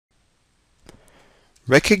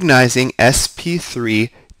recognizing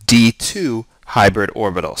sp3d2 hybrid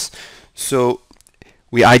orbitals. So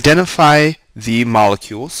we identify the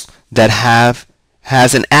molecules that has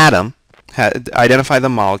an atom, identify the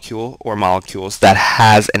molecule or molecules that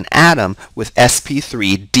has an atom with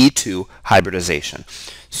sp3d2 hybridization.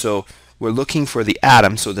 So we're looking for the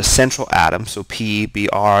atom, so the central atom, so P, Br,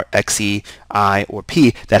 Xe, I, or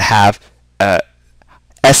P, that have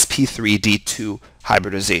sp3d2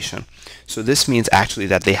 hybridization. So this means actually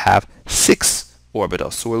that they have 6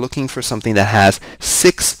 orbitals. So we're looking for something that has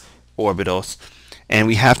 6 orbitals, and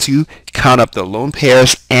we have to count up the lone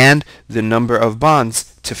pairs and the number of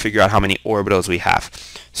bonds to figure out how many orbitals we have.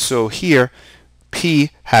 So here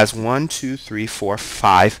P has 1, 2, 3, 4,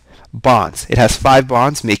 5 bonds. It has 5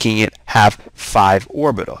 bonds, making it have 5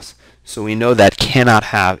 orbitals. So we know that cannot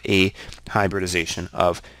have a hybridization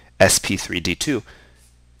of sp3d2.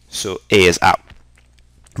 So A is out.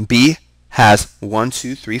 B has 1,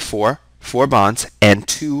 2, 3, 4 bonds and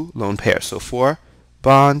 2 lone pairs. So 4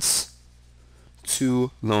 bonds,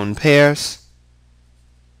 2 lone pairs.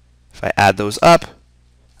 If I add those up,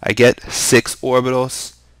 I get 6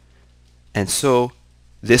 orbitals. And so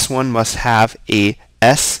this one must have a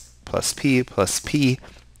S plus P plus P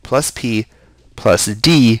plus P plus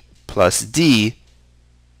D plus D,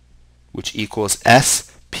 which equals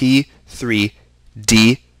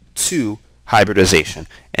sp3d2 hybridization.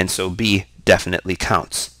 And so B definitely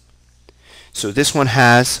counts. So this one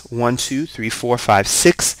has 1, 2, 3, 4, 5,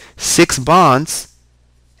 6 bonds,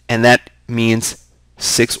 and that means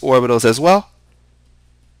 6 orbitals as well.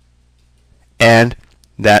 And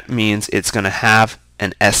that means it's going to have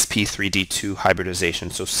an sp3d2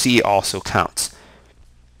 hybridization. So C also counts.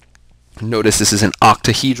 Notice this is an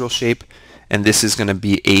octahedral shape, and this is going to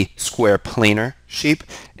be a square planar shape,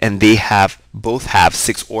 and they both have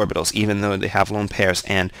 6 orbitals, even though they have lone pairs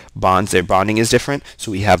and bonds. Their bonding is different,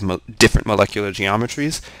 so we have different molecular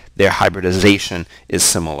geometries. Their hybridization is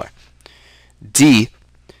similar. D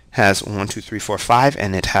has 1, 2, 3, 4, 5,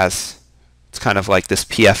 and it's kind of like this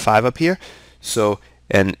PF5 up here. So,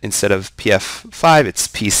 and instead of PF5, it's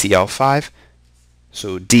PCl5.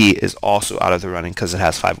 So D is also out of the running because it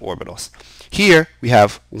has 5 orbitals. Here we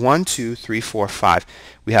have 1, 2, 3, 4, 5.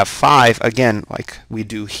 We have 5 again like we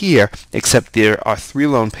do here, except there are 3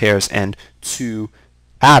 lone pairs and 2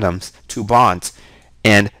 atoms, 2 bonds,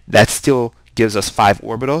 and that still gives us 5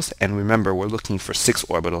 orbitals. And remember, we're looking for 6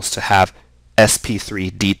 orbitals to have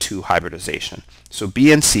sp3d2 hybridization. So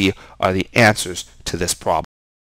B and C are the answers to this problem.